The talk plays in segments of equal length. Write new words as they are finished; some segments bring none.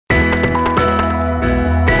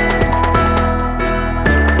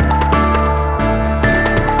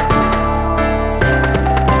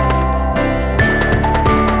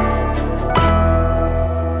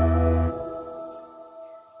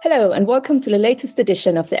Hello, and welcome to the latest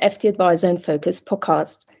edition of the FT Advisor in Focus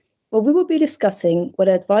podcast, where we will be discussing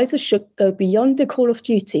whether advisors should go beyond the call of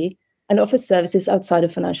duty and offer services outside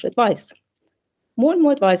of financial advice. More and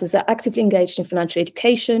more advisors are actively engaged in financial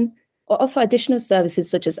education or offer additional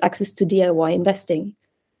services such as access to DIY investing.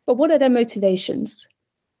 But what are their motivations?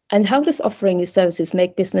 And how does offering these services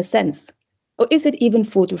make business sense? Or is it even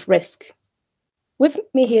fraught with risk? With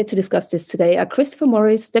me here to discuss this today are Christopher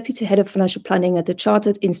Morris, Deputy Head of Financial Planning at the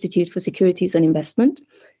Chartered Institute for Securities and Investment,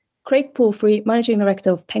 Craig Palfrey, Managing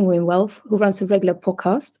Director of Penguin Wealth, who runs a regular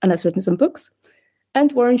podcast and has written some books,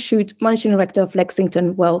 and Warren Shute, Managing Director of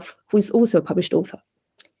Lexington Wealth, who is also a published author.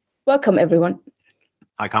 Welcome, everyone.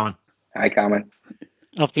 Hi, Carmen. Hi, Carmen.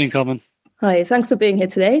 Afternoon, Carmen. Hi, thanks for being here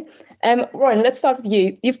today. Warren, let's start with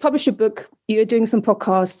you. You've published a book, you're doing some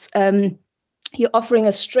podcasts, you're offering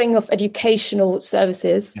a string of educational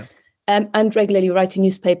services and regularly writing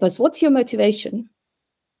newspapers. What's your motivation?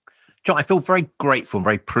 John, I feel very grateful and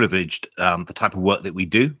very privileged the type of work that we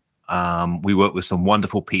do. We work with some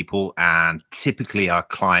wonderful people, and typically our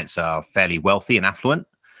clients are fairly wealthy and affluent.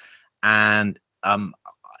 And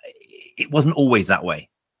it wasn't always that way.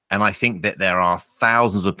 And I think that there are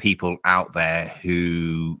thousands of people out there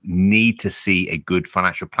who need to see a good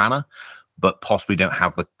financial planner, but possibly don't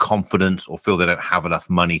have the confidence or feel they don't have enough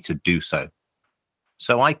money to do so.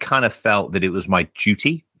 So I kind of felt that it was my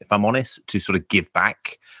duty, if I'm honest, to sort of give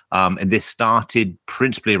back. And this started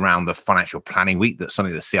principally around the Financial Planning Week, that's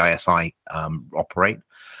something that CISI operate.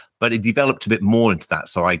 But it developed a bit more into that.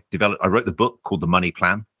 So I wrote the book called The Money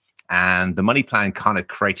Plan. And the Money Plan kind of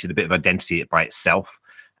created a bit of identity by itself.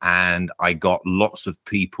 And I got lots of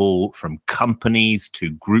people from companies to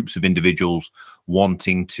groups of individuals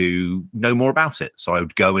wanting to know more about it. So I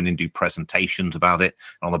would go in and do presentations about it.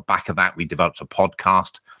 And on the back of that, we developed a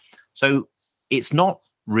podcast. So it's not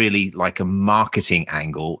really like a marketing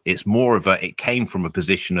angle. It's more of it came from a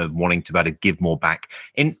position of wanting to better give more back.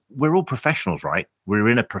 And we're all professionals, right? We're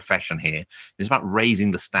in a profession here. It's about raising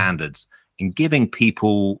the standards and giving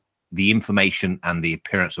people the information and the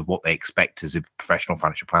appearance of what they expect as a professional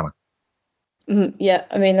financial planner. Mm-hmm. Yeah,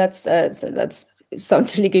 I mean, that's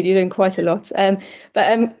sounds really good. You're doing quite a lot.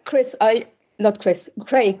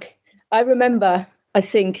 Craig, I remember, I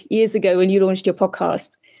think, years ago when you launched your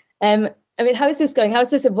podcast. I mean, how is this going? How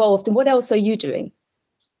has this evolved? And what else are you doing?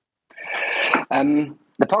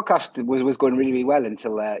 The podcast was going really, really well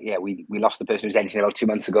until, we lost the person who was editing about 2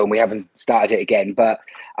 months ago, and we haven't started it again. But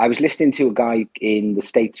I was listening to a guy in the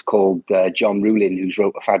States called John Rulin, who's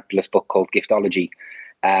wrote a fabulous book called Giftology.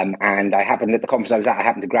 And I happened, at the conference I was at, I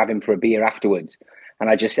happened to grab him for a beer afterwards. And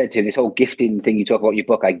I just said to him, this whole gifting thing you talk about in your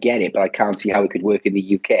book, I get it, but I can't see how it could work in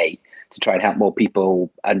the UK to try and help more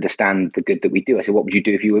people understand the good that we do. I said, what would you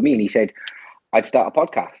do if you were me? And he said, I'd start a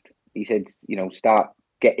podcast. He said,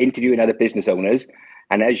 get interviewing other business owners.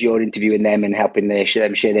 And as you're interviewing them and helping them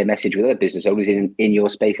share their message with other business owners in your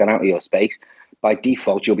space and out of your space, by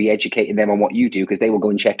default, you'll be educating them on what you do because they will go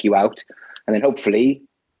and check you out. And then hopefully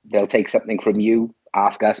they'll take something from you,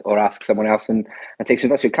 ask us or ask someone else and take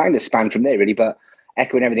some of us. So it kind of spanned from there, really. But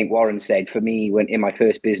echoing everything Warren said, for me, when in my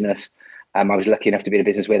first business, I was lucky enough to be in a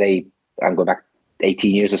business where I'm going back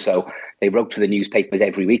 18 years or so, they wrote to the newspapers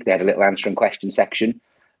every week. They had a little answer and question section.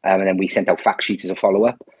 And then we sent out fact sheets as a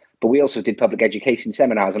follow-up. But we also did public education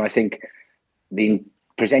seminars. And I think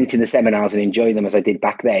presenting the seminars and enjoying them as I did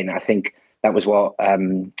back then, I think that was what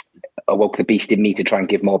awoke the beast in me to try and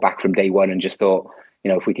give more back from day one, and just thought,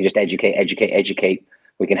 if we can just educate,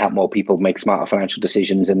 we can help more people make smarter financial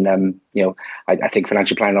decisions. And, I think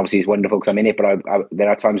financial planning obviously is wonderful because I'm in it, but there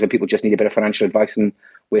are times when people just need a bit of financial advice, and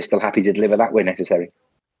we're still happy to deliver that where necessary.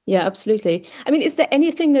 Yeah, absolutely. I mean, is there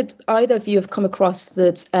anything that either of you have come across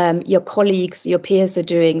that your colleagues, your peers are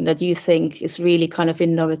doing that you think is really kind of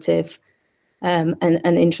innovative and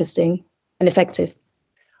interesting and effective?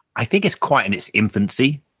 I think it's quite in its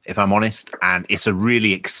infancy, if I'm honest. And it's a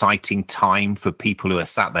really exciting time for people who are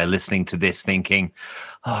sat there listening to this thinking,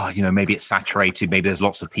 maybe it's saturated. Maybe there's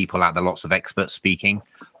lots of people out there, lots of experts speaking.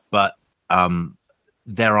 But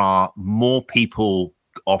there are more people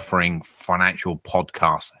offering financial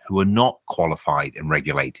podcasts who are not qualified and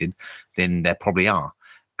regulated than there probably are.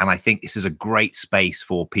 And I think this is a great space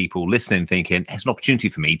for people listening, thinking it's an opportunity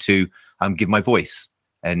for me to give my voice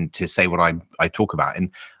and to say what I talk about.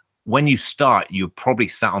 And when you start, you're probably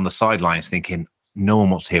sat on the sidelines thinking, no one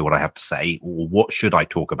wants to hear what I have to say, or what should I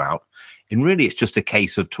talk about? And really, it's just a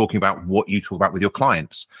case of talking about what you talk about with your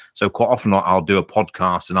clients. So quite often I'll do a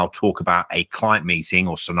podcast and I'll talk about a client meeting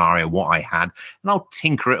or scenario, what I had, and I'll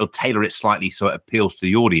tinker it or tailor it slightly so it appeals to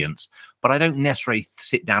the audience. but I don't necessarily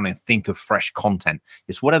sit down and think of fresh content.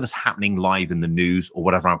 It's whatever's happening live in the news or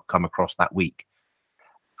whatever I've come across that week.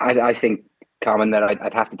 I think, Carmen, that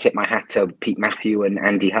I'd have to tip my hat to Pete Matthew and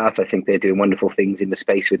Andy Hart. I think they're doing wonderful things in the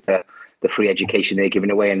space with the free education they're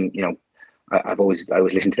giving away. And, you know, I always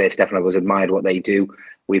listened to their stuff and I've always admired what they do.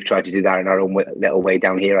 We've tried to do that in our own little way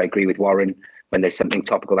down here. I agree with Warren. When there's something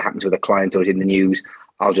topical that happens with a client or is in the news,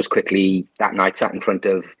 I'll just quickly, that night, sat in front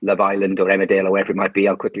of Love Island or Emmerdale or wherever it might be,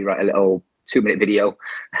 I'll quickly write a little 2-minute video.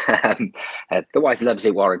 The wife loves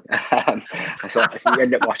it, Warren. So you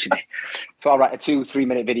end up watching it. So I'll write a 2-3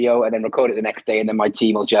 minute video and then record it the next day. And then my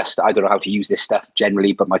team will just, I don't know how to use this stuff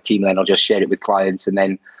generally, but my team then will just share it with clients. And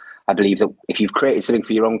then I believe that if you've created something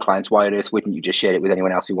for your own clients, why on earth wouldn't you just share it with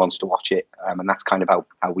anyone else who wants to watch it? And that's kind of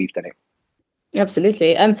how we've done it.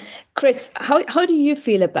 Absolutely. Chris, how do you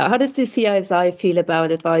feel how does the CISI feel about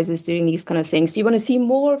advisors doing these kind of things? Do you want to see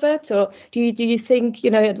more of it, or do you think, you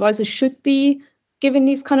know, advisors should be given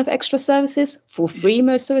these kind of extra services for free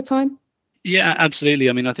most of the time? Yeah, absolutely.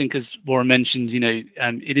 I mean, I think as Warren mentioned, you know,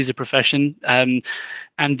 it is a profession,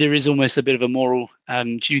 and there is almost a bit of a moral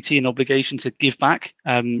duty and obligation to give back.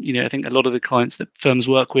 You know, I think a lot of the clients that firms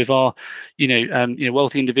work with are,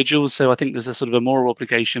 wealthy individuals. So I think there's a sort of a moral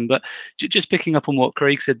obligation. But just picking up on what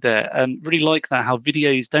Craig said there, really like that, how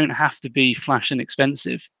videos don't have to be flash and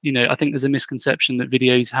expensive. You know, I think there's a misconception that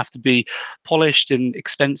videos have to be polished and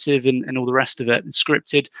expensive and all the rest of it and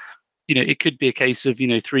scripted. You know, it could be a case of,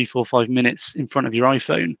 3, 4, 5 minutes in front of your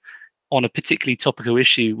iPhone on a particularly topical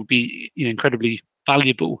issue would be, incredibly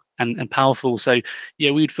valuable and powerful. So,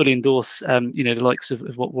 yeah, we would fully endorse, the likes of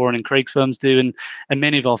what Warren and Craig's firms do, and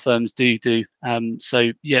many of our firms do.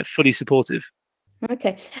 So, yeah, fully supportive.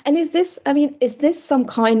 Okay. And is this some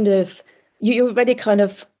kind of, you already kind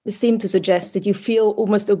of seem to suggest that you feel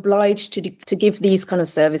almost obliged to give these kind of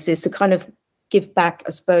services, to kind of give back,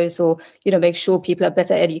 I suppose, or, make sure people are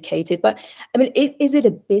better educated. But I mean, is it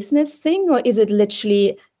a business thing, or is it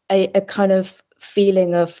literally a kind of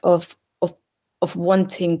feeling of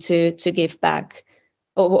wanting to give back?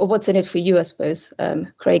 Or what's in it for you, I suppose,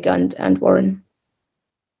 Craig and Warren?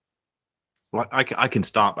 Well, I can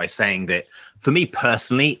start by saying that for me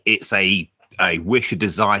personally, it's a wish, a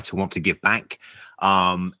desire to want to give back.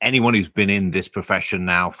 Anyone who's been in this profession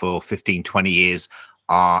now for 15, 20 years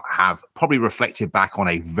have probably reflected back on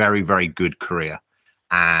a very, very good career.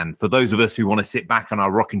 And for those of us who want to sit back on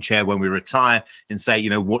our rocking chair when we retire and say,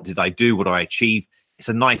 what did I do? What did I achieve? It's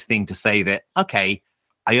a nice thing to say that, okay,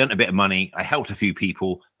 I earned a bit of money, I helped a few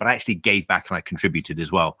people, but I actually gave back and I contributed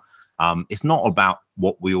as well. It's not about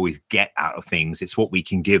what we always get out of things. It's what we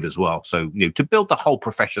can give as well. So, to build the whole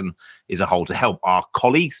profession as a whole, to help our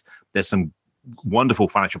colleagues, there's some wonderful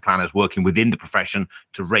financial planners working within the profession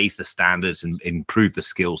to raise the standards and improve the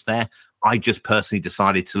skills there. I just personally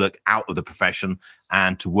decided to look out of the profession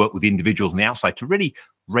and to work with individuals on the outside to really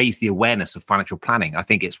raise the awareness of financial planning. I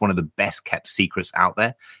think it's one of the best kept secrets out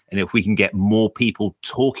there. And if we can get more people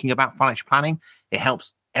talking about financial planning, it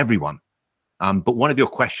helps everyone. But one of your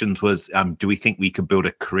questions was, do we think we could build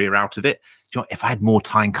a career out of it? If I had more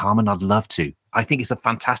time, Carmen, I'd love to. I think it's a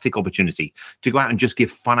fantastic opportunity to go out and just give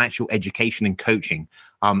financial education and coaching.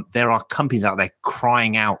 There are companies out there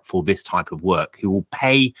crying out for this type of work who will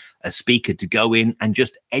pay a speaker to go in and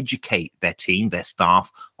just educate their team, their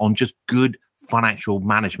staff, on just good financial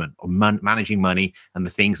management, or managing money and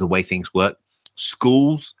the way things work.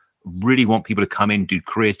 Schools really want people to come in, do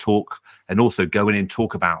career talk, and also go in and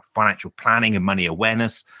talk about financial planning and money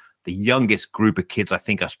awareness. The youngest group of kids I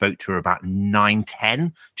think I spoke to are about 9,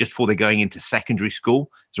 10, just before they're going into secondary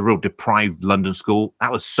school. It's a real deprived London school.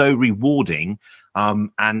 That was so rewarding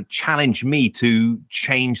and challenged me to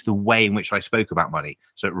change the way in which I spoke about money,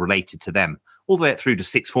 so it related to them, all the way through to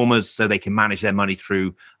sixth formers so they can manage their money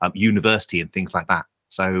through university and things like that.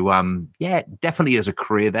 So, yeah, definitely there's a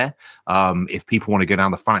career there if people want to go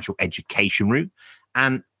down the financial education route.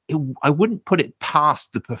 And I wouldn't put it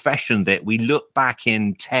past the profession that we look back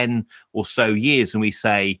in 10 or so years and we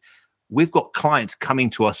say, we've got clients coming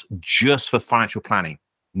to us just for financial planning,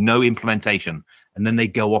 no implementation. And then they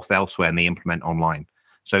go off elsewhere and they implement online.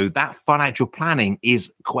 So that financial planning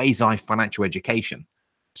is quasi financial education.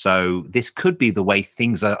 So this could be the way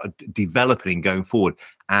things are developing going forward.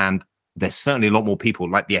 And there's certainly a lot more people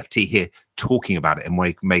like the FT here talking about it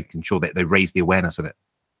and making sure that they raise the awareness of it.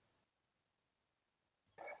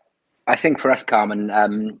 I think for us,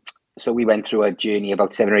 Carmen, so we went through a journey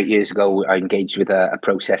about 7 or 8 years ago. I engaged with a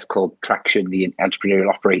process called Traction, the entrepreneurial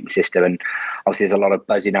operating system. And obviously there's a lot of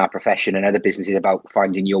buzz in our profession and other businesses about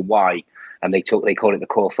finding your why. and they call it the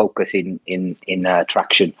core focus in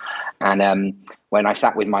Traction. And when I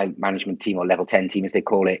sat with my management team, or level 10 team as they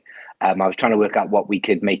call it, I was trying to work out what we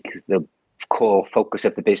could make the core focus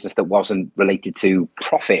of the business that wasn't related to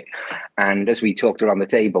profit. And as we talked around the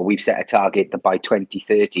table, we've set a target that by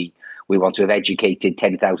 2030 we want to have educated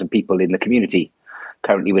 10,000 people in the community.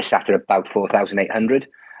 Currently we're sat at about 4,800.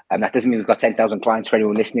 And that doesn't mean we've got 10,000 clients. For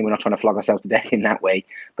anyone listening, we're not trying to flog ourselves to death in that way,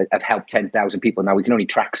 but I've helped 10,000 people. Now we can only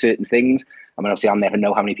track certain things. I mean, obviously I'll never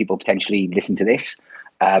know how many people potentially listen to this.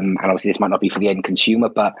 And obviously this might not be for the end consumer,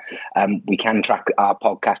 but we can track our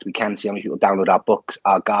podcast. We can see how many people download our books,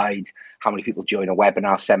 our guides, how many people join a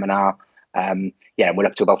webinar, seminar. We're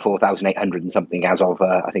up to about 4,800 and something as of,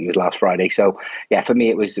 I think it was last Friday. So yeah, for me,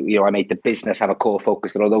 it was, I made the business have a core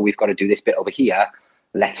focus that although we've got to do this bit over here,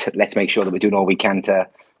 let's make sure that we're doing all we can to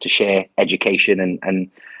share education.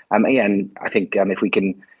 And I think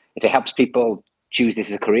if it helps people choose this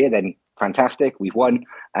as a career, then fantastic, we've won.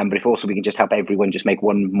 But if also we can just help everyone just make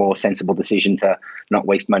one more sensible decision to not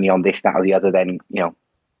waste money on this, that, or the other, then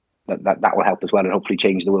that will help as well, and hopefully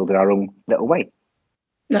change the world in our own little way.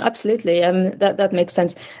 No, absolutely. That makes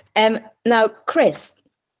sense. Now, Chris,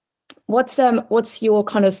 what's your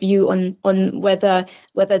kind of view on whether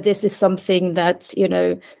this is something that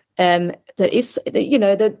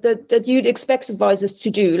that you'd expect advisors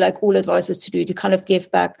to do, like all advisors to do, to kind of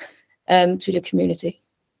give back to the community?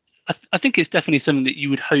 I think it's definitely something that you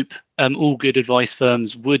would hope all good advice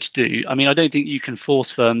firms would do. I mean, I don't think you can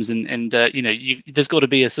force firms, and there's got to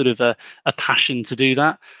be a sort of a passion to do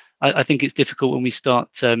that. I think it's difficult when we start,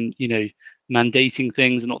 mandating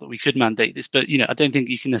things. Not that we could mandate this, but I don't think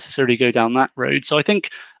you can necessarily go down that road. So I think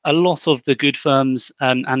a lot of the good firms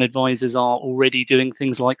and advisors are already doing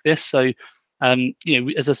things like this. So,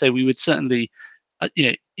 as I say, we would certainly,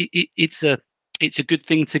 it's a good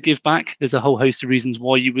thing to give back. There's a whole host of reasons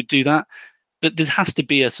why you would do that, but there has to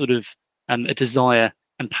be a sort of a desire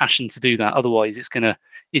and passion to do that. Otherwise,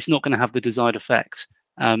 it's not gonna have the desired effect.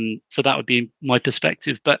 So that would be my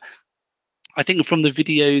perspective. But I think from the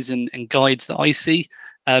videos and guides that I see,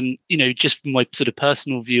 just from my sort of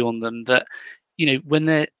personal view on them, that when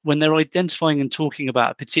they're identifying and talking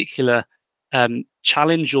about a particular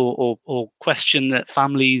challenge or question that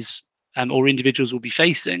families or individuals will be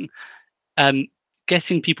facing,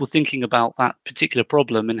 getting people thinking about that particular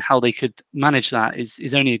problem and how they could manage that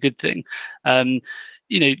is only a good thing.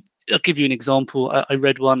 I'll give you an example. I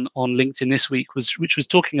read one on LinkedIn this week, which was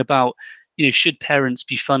talking about, should parents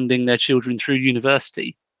be funding their children through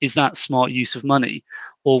university? Is that smart use of money?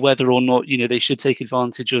 Or whether or not, they should take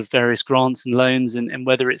advantage of various grants and loans, and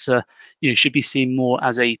whether it's should be seen more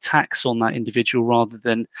as a tax on that individual rather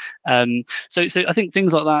than. So I think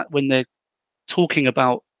things like that, when they're talking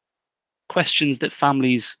about questions that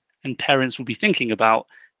families and parents will be thinking about,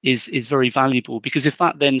 is very valuable, because if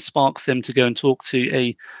that then sparks them to go and talk to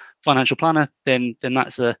a financial planner, then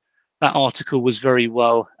that article was very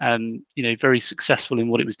well, very successful in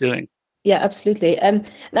what it was doing. Yeah, absolutely.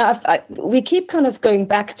 Now we keep kind of going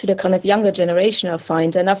back to the kind of younger generation, I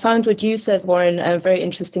find, and I found what you said, Warren, very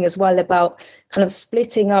interesting as well, about kind of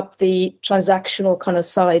splitting up the transactional kind of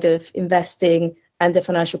side of investing and the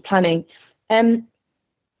financial planning,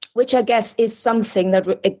 which I guess is something that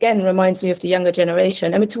again reminds me of the younger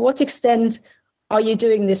generation. I mean, to what extent are you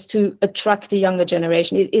doing this to attract the younger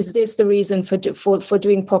generation? Is this the reason for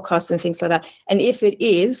doing podcasts and things like that? And if it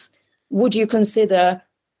is, would you consider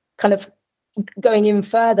kind of going even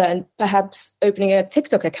further and perhaps opening a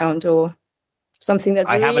TikTok account or something that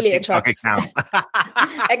really attracts? I have a TikTok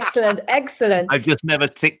account. Excellent. I've just never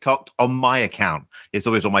TikToked on my account. It's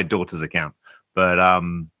always on my daughter's account. But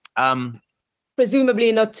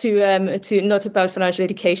presumably not not about financial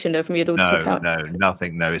education from your daughter's account. No,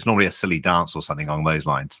 nothing. No, it's normally a silly dance or something along those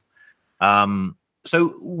lines.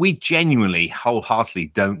 So we genuinely, wholeheartedly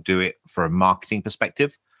don't do it for a marketing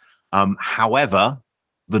perspective. However,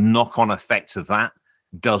 the knock-on effect of that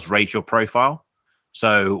does raise your profile.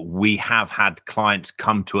 So we have had clients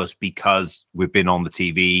come to us because we've been on the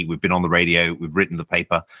TV, we've been on the radio, we've written the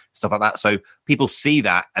paper, stuff like that. So people see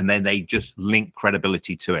that and then they just link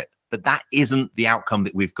credibility to it. But that isn't the outcome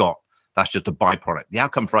that we've got. That's just a byproduct. The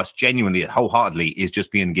outcome for us genuinely, wholeheartedly, is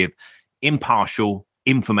just being to give impartial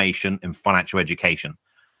information and financial education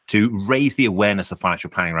to raise the awareness of financial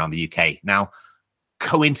planning around the UK. Now,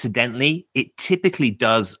 coincidentally, it typically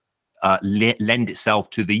does lend itself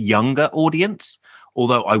to the younger audience,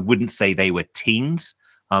 although I wouldn't say they were teens,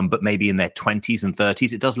 but maybe in their 20s and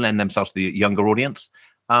 30s. It does lend themselves to the younger audience.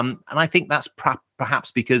 And I think that's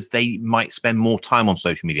perhaps because they might spend more time on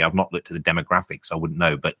social media. I've not looked at the demographics, I wouldn't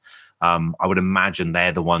know. But I would imagine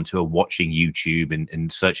they're the ones who are watching YouTube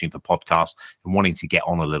and searching for podcasts and wanting to get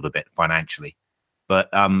on a little bit financially. But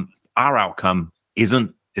our outcome is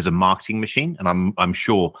a marketing machine, and I'm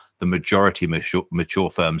sure the majority of mature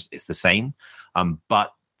firms is the same.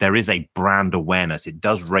 But there is a brand awareness. It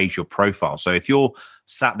does raise your profile. So if you're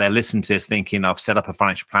sat there listening to this thinking, I've set up a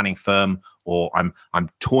financial planning firm, or I'm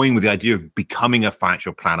toying with the idea of becoming a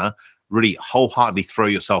financial planner, really wholeheartedly throw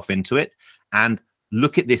yourself into it and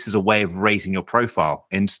look at this as a way of raising your profile,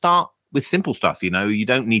 and start with simple stuff. You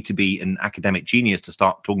don't need to be an academic genius to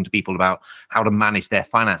start talking to people about how to manage their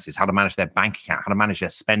finances, how to manage their bank account, how to manage their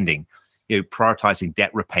spending, prioritizing debt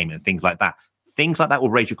repayment, things like that. Things like that will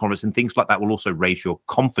raise your confidence, and things like that will also raise your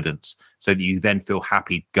confidence, so that you then feel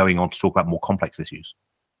happy going on to talk about more complex issues.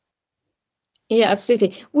 Yeah,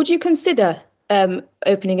 absolutely. Would you consider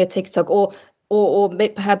opening a TikTok or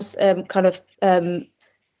perhaps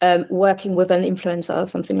working with an influencer or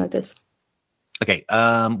something like this? Okay.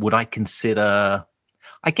 Would I consider?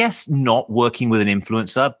 I guess not working with an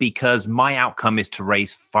influencer, because my outcome is to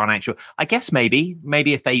raise financial. I guess maybe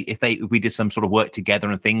if we did some sort of work together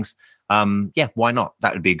and things. Yeah, why not?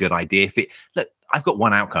 That would be a good idea. Look, I've got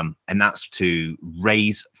one outcome, and that's to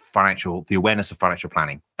raise the awareness of financial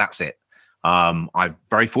planning. That's it. I'm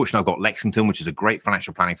very fortunate. I've got Lexington, which is a great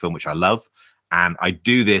financial planning firm, which I love. And I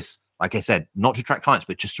do this, like I said, not to attract clients,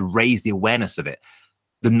 but just to raise the awareness of it.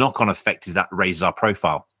 The knock-on effect is that raises our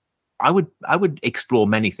profile. I would explore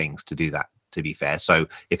many things to do that, to be fair. So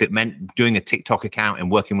if it meant doing a TikTok account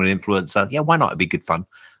and working with an influencer, yeah, why not? It'd be good fun.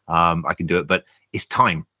 I can do it, but it's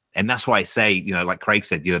time. And that's why I say, like Craig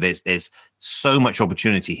said, there's so much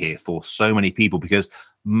opportunity here for so many people, because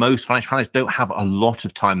most financial planners don't have a lot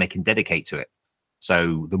of time they can dedicate to it.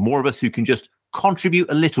 So the more of us who can just contribute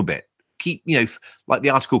a little bit, keep, like the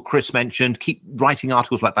article Chris mentioned, keep writing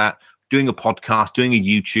articles like that, doing a podcast, doing a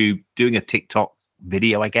YouTube, doing a TikTok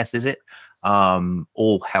video, I guess, is it?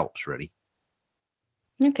 All helps, really.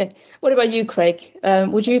 Okay. What about you, Craig?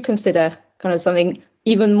 Would you consider kind of something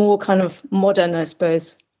even more kind of modern, I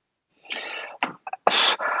suppose?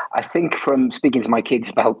 I think from speaking to my kids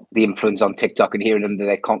about the influence on TikTok and hearing them that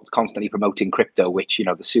they're constantly promoting crypto, which,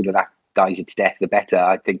 the sooner that dies its death, the better.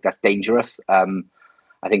 I think that's dangerous.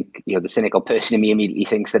 I think, the cynical person in me immediately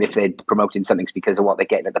thinks that if they're promoting something, it's because of what they're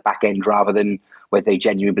getting at the back end rather than whether they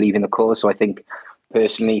genuinely believe in the cause. So I think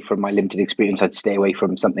personally, from my limited experience, I'd stay away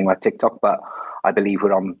from something like TikTok, but I believe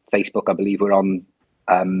we're on Facebook. I believe we're on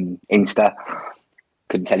Insta.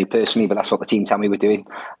 Couldn't tell you personally, but that's what the team tell me we're doing.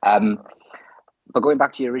 But going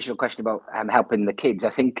back to your original question about helping the kids, I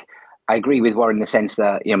think I agree with Warren in the sense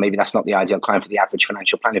that, maybe that's not the ideal client for the average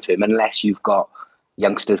financial planning firm, unless you've got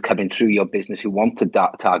youngsters coming through your business who want to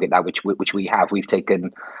target that, which we have. We've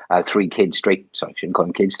taken 3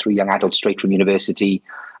 young adults straight from university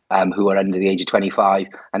who are under the age of 25,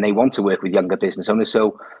 and they want to work with younger business owners.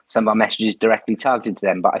 So some of our messages directly targeted to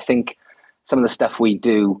them. But I think some of the stuff we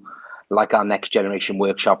do, like our next generation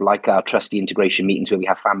workshop, like our trustee integration meetings where we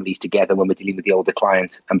have families together when we're dealing with the older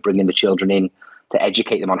client and bringing the children in to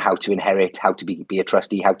educate them on how to inherit, how to be a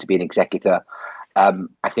trustee, how to be an executor.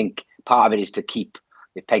 I think part of it is to keep,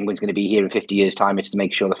 if Penguin's going to be here in 50 years' time, it's to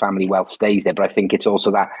make sure the family wealth stays there. But I think it's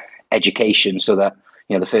also that education so that,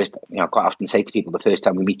 the first, I quite often say to people, the first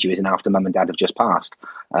time we meet you isn't after mum and dad have just passed,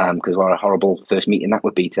 because what a horrible first meeting that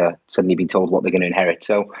would be to suddenly be told what they're going to inherit.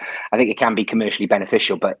 So I think it can be commercially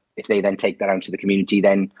beneficial, but if they then take that out to the community,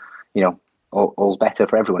 then, all's better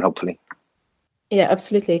for everyone, hopefully. Yeah,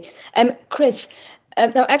 absolutely. Chris,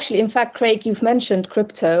 now, actually, in fact, Craig, you've mentioned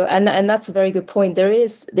crypto, and that's a very good point. There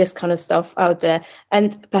is this kind of stuff out there,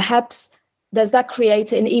 and perhaps does that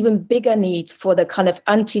create an even bigger need for the kind of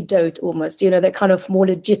antidote almost, the kind of more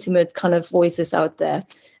legitimate kind of voices out there,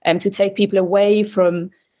 to take people away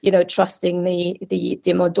from, trusting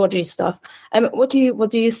the more dodgy stuff. What do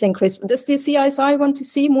you think, Chris? Does the CISI want to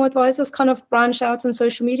see more advisors kind of branch out on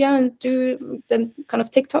social media and do them kind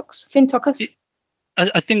of FinTokers?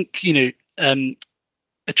 I think,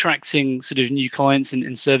 attracting sort of new clients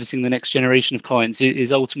and servicing the next generation of clients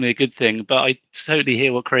is ultimately a good thing. But I totally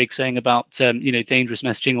hear what Craig's saying about, dangerous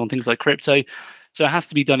messaging on things like crypto. So it has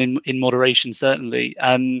to be done in moderation, certainly.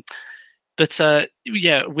 But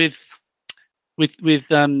with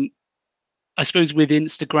I suppose with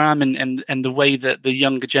Instagram and the way that the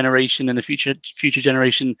younger generation and the future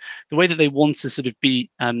generation, the way that they want to sort of be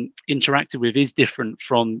interacted with is different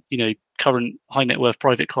from, current high net worth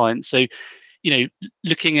private clients. So,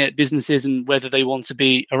 looking at businesses and whether they want to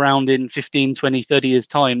be around in 15, 20, 30 years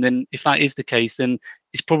time, then if that is the case, then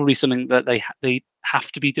it's probably something that they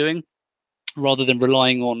have to be doing. rather than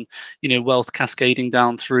relying on, wealth cascading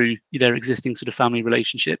down through their existing sort of family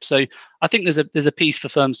relationships. So I think there's a piece for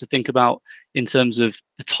firms to think about in terms of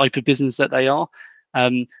the type of business that they are.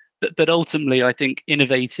 But ultimately, I think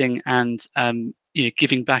innovating and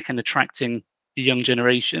giving back and attracting the young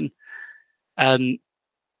generation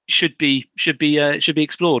should be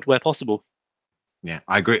explored where possible. Yeah,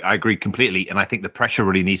 I agree completely. And I think the pressure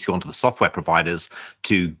really needs to go onto the software providers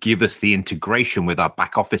to give us the integration with our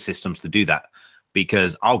back office systems to do that.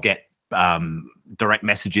 Because I'll get direct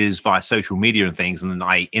messages via social media and things, and then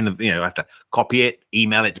I have to copy it,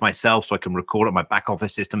 email it to myself so I can record it on my back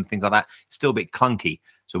office system, things like that. It's still a bit clunky.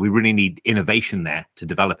 So we really need innovation there to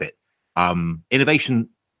develop it. Innovation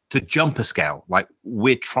to jump a scale. Like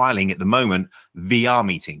we're trialing at the moment VR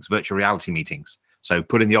meetings, virtual reality meetings. So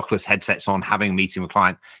putting the Oculus headsets on, having a meeting with a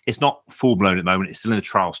client. It's not full blown at the moment. It's still in the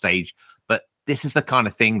trial stage. But this is the kind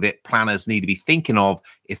of thing that planners need to be thinking of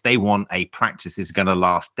if they want a practice that's going to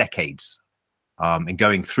last decades and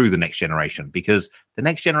going through the next generation. Because the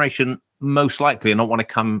next generation most likely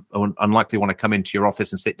unlikely want to come into your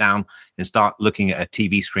office and sit down and start looking at a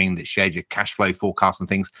TV screen that shares your cash flow forecast and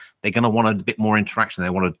things. They're going to want a bit more interaction.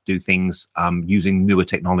 They want to do things using newer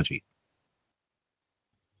technology.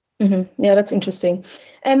 Mm-hmm. Yeah, that's interesting.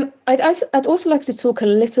 I'd also like to talk a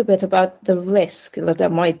little bit about the risk that there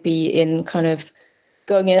might be in kind of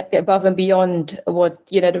going above and beyond what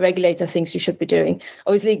the regulator thinks you should be doing.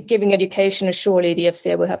 Obviously, giving education, surely the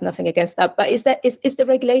FCA will have nothing against that. But is the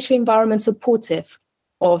regulatory environment supportive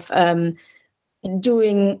of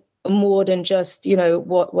doing more than just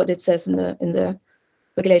what it says in the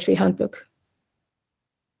regulatory handbook?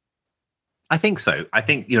 I think so. I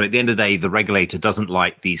think, at the end of the day, the regulator doesn't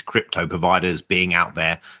like these crypto providers being out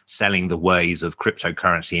there selling the ways of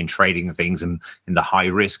cryptocurrency and trading things and in the high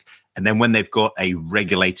risk. And then when they've got a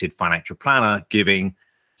regulated financial planner giving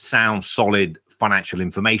sound, solid financial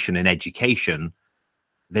information and education,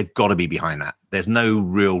 they've got to be behind that. There's no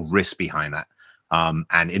real risk behind that.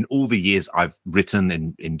 And in all the years I've written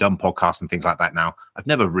and done podcasts and things like that now, I've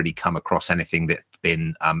never really come across anything that's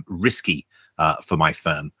been risky for my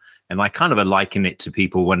firm. And I kind of liken it to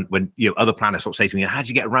people when other planners sort of say to me, how do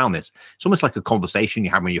you get around this? It's almost like a conversation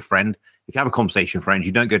you have with your friend. If you have a conversation with friends,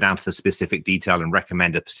 you don't go down to the specific detail and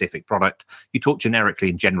recommend a specific product. You talk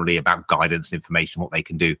generically and generally about guidance, information, what they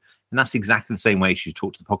can do. And that's exactly the same way you should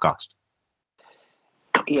talk to the podcast.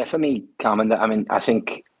 Yeah, for me, Carmen, I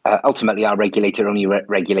think ultimately our regulator only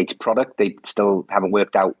regulates product. They still haven't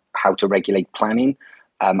worked out how to regulate planning.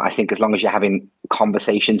 I think as long as you're having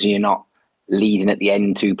conversations and you're not leading at the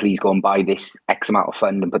end to please go and buy this X amount of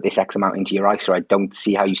fund and put this X amount into your ISA, I don't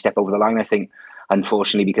see how you step over the line. I think,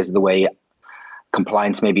 unfortunately, because of the way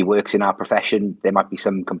compliance maybe works in our profession, there might be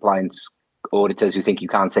some compliance auditors who think you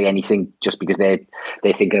can't say anything just because they're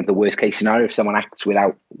thinking of the worst case scenario if someone acts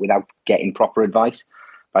without getting proper advice.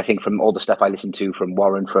 But I think from all the stuff I listen to from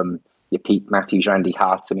Warren, from your Pete Matthews, Randy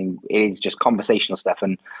Hart, it is just conversational stuff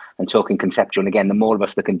and talking conceptual. And again, the more of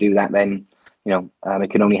us that can do that, then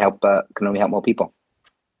it can only help more people.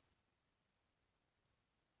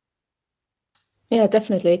 Yeah,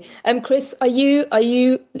 definitely. Chris, have you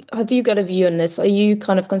got a view on this? Are you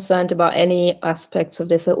kind of concerned about any aspects of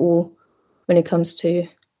this at all when it comes to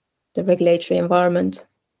the regulatory environment?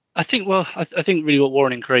 I think really what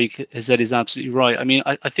Warren and Craig has said is absolutely right. I mean,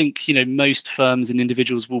 I think, most firms and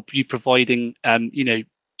individuals will be providing,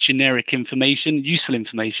 generic information, useful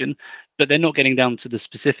information, but they're not getting down to the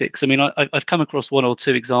specifics. I mean, I've come across one or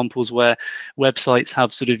two examples where websites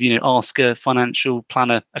have sort of, ask a financial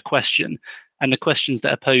planner a question, and the questions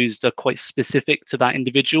that are posed are quite specific to that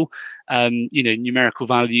individual. Numerical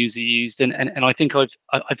values are used, and I think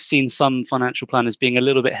I've seen some financial planners being a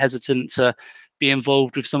little bit hesitant to be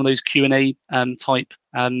involved with some of those Q&A type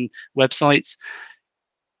websites,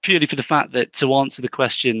 purely for the fact that to answer the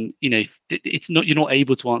question, you're not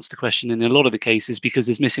able to answer the question in a lot of the cases because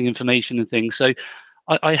there's missing information and things. So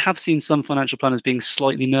I have seen some financial planners being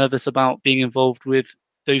slightly nervous about being involved with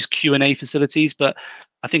those Q&A facilities, but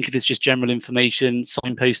I think if it's just general information,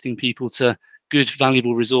 signposting people to good,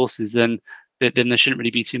 valuable resources, then there shouldn't really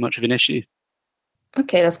be too much of an issue.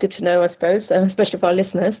 Okay, that's good to know, I suppose, especially for our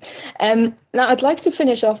listeners. Now, I'd like to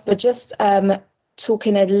finish off by just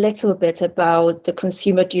talking a little bit about the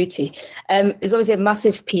consumer duty. There's obviously a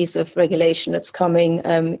massive piece of regulation that's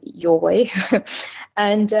coming your way.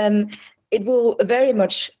 And it will very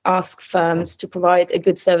much ask firms to provide a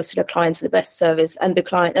good service to their clients, the best service, and the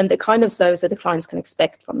kind of service that the clients can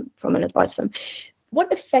expect from an advice firm.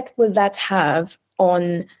 What effect will that have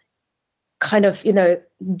on kind of,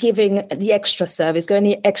 giving the extra service, going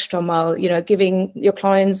the extra mile, giving your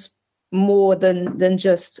clients more than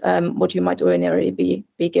just what you might ordinarily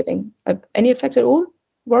be giving. Any effect at all,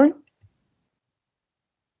 Warren?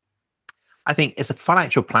 I think as a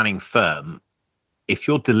financial planning firm, if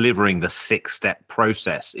you're delivering the 6-step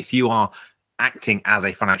process, if you are acting as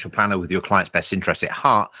a financial planner with your client's best interest at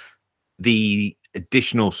heart, the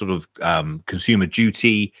additional sort of consumer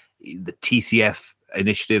duty, the TCF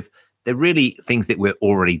initiative, they're really things that we're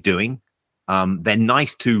already doing. They're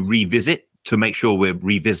nice to revisit, to make sure we're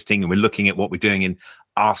revisiting and we're looking at what we're doing and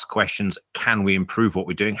ask questions. Can we improve what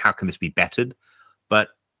we're doing? How can this be bettered? But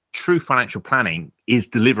true financial planning is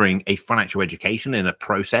delivering a financial education and a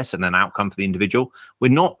process and an outcome for the individual.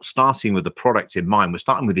 We're not starting with the product in mind. We're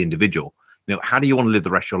starting with the individual. How do you want to live the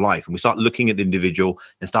rest of your life? And we start looking at the individual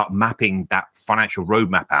and start mapping that financial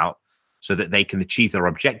roadmap out so that they can achieve their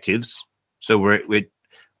objectives. So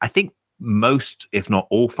I think most, if not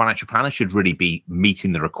all, financial planners should really be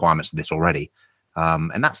meeting the requirements of this already.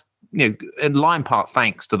 And that's, in line part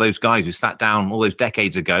thanks to those guys who sat down all those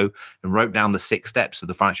decades ago and wrote down the 6 steps of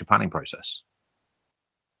the financial planning process.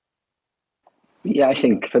 Yeah, I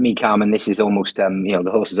think for me, Carmen, this is almost, the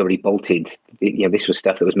horse has already bolted. This was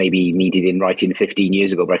stuff that was maybe needed in writing 15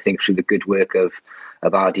 years ago, but I think through the good work of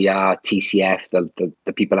RDR, TCF,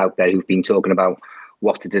 the people out there who've been talking about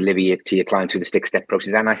what to deliver to your client through the 6-step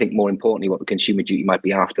process. And I think more importantly, what the consumer duty might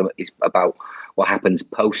be after is about what happens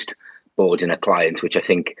post boarding a client, which I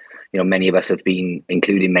think, many of us have been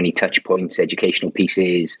including many touch points, educational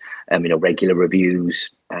pieces, regular reviews,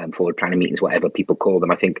 forward planning meetings, whatever people call them.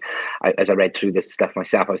 I think as I read through this stuff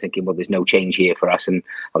myself, I was thinking, well, there's no change here for us. And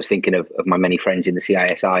I was thinking of my many friends in the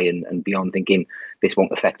CISI and beyond, thinking this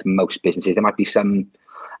won't affect most businesses. There might be some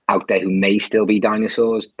out there who may still be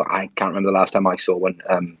dinosaurs, but I can't remember the last time I saw one,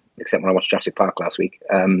 except when I watched Jurassic Park last week.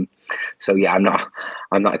 So yeah, I'm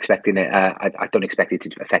not expecting it. I don't expect it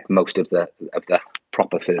to affect most of the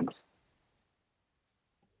proper firms.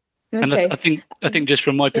 Okay. And I think just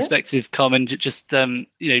from my perspective, Carmen, just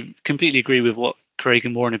completely agree with what Craig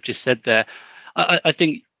and Warren have just said there. I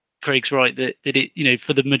think Craig's right that it,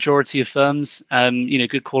 for the majority of firms,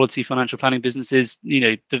 good quality financial planning businesses,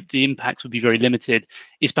 the impact would be very limited.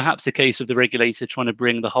 It's perhaps a case of the regulator trying to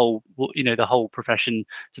bring the whole profession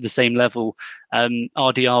to the same level.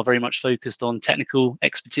 RDR very much focused on technical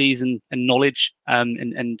expertise and knowledge,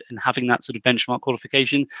 and having that sort of benchmark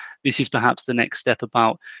qualification. This is perhaps the next step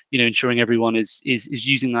about, ensuring everyone is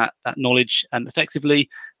using that knowledge effectively,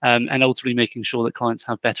 and ultimately making sure that clients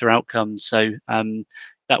have better outcomes. So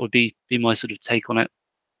that would be my sort of take on it.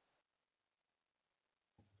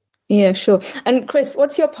 Yeah, sure. And Chris,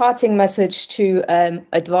 what's your parting message to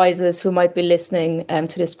advisors who might be listening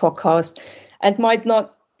to this podcast and might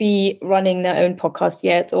not be running their own podcast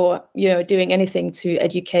yet, or doing anything to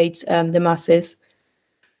educate the masses?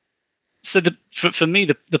 So for me,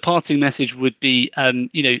 the parting message would be,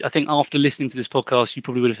 I think after listening to this podcast, you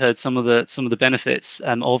probably would have heard some of the benefits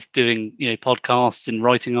of doing, podcasts and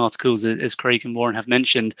writing articles, as Craig and Warren have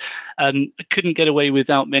mentioned. I couldn't get away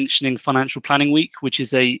without mentioning Financial Planning Week, which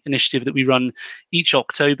is a initiative that we run each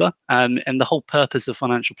October. And the whole purpose of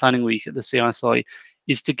Financial Planning Week at the CISI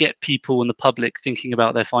is to get people and the public thinking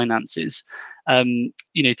about their finances.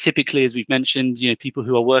 Typically, as we've mentioned, people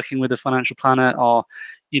who are working with a financial planner are,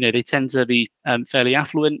 they tend to be fairly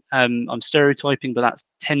affluent. I'm stereotyping, but that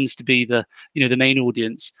tends to be the main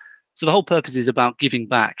audience. So the whole purpose is about giving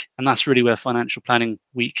back, and that's really where Financial Planning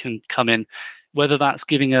Week can come in. Whether that's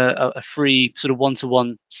giving a free sort of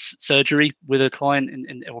one-to-one surgery with a client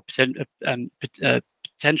or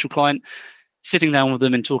potential client, sitting down with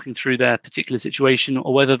them and talking through their particular situation,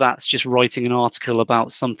 or whether that's just writing an article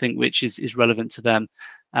about something which is relevant to them.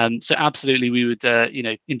 So absolutely, we would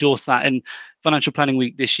endorse that. And Financial Planning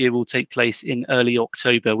Week this year will take place in early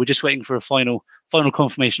October. We're just waiting for a final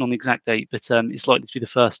confirmation on the exact date, but it's likely to be the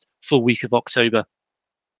first full week of October.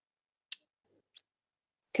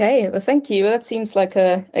 Okay, well, thank you. Well, that seems like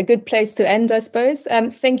a good place to end, I suppose.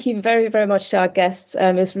 Thank you very, very much to our guests.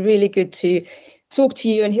 It's really good to talk to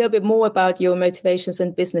you and hear a bit more about your motivations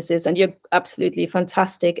and businesses and your absolutely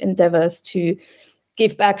fantastic endeavors to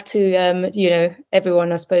give back to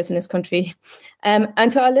everyone, I suppose, in this country.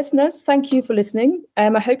 And to our listeners, thank you for listening.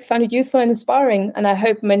 I hope you found it useful and inspiring, and I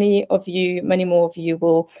hope many more of you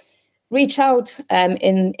will reach out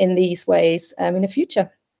in these ways in the future.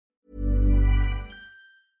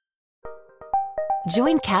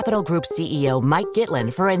 Join Capital Group CEO Mike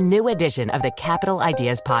Gitlin for a new edition of the Capital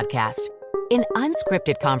Ideas Podcast. In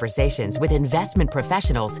Unscripted Conversations with Investment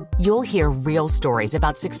Professionals, you'll hear real stories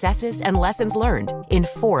about successes and lessons learned,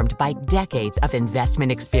 informed by decades of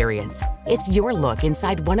investment experience. It's your look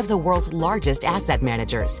inside one of the world's largest asset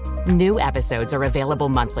managers. New episodes are available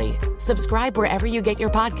monthly. Subscribe wherever you get your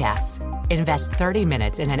podcasts. Invest 30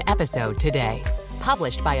 minutes in an episode today.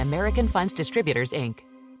 Published by American Funds Distributors, Inc.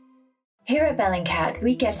 Here at Bellingcat,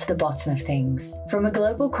 we get to the bottom of things. From a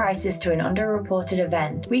global crisis to an underreported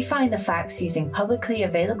event, we find the facts using publicly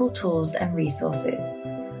available tools and resources,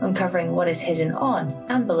 uncovering what is hidden on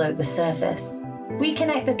and below the surface. We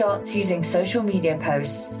connect the dots using social media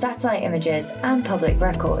posts, satellite images, and public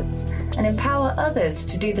records, and empower others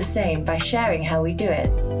to do the same by sharing how we do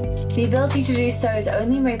it. The ability to do so is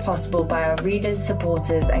only made possible by our readers,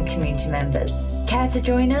 supporters, and community members. Care to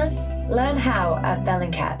join us? Learn how at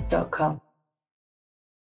bellingcat.com.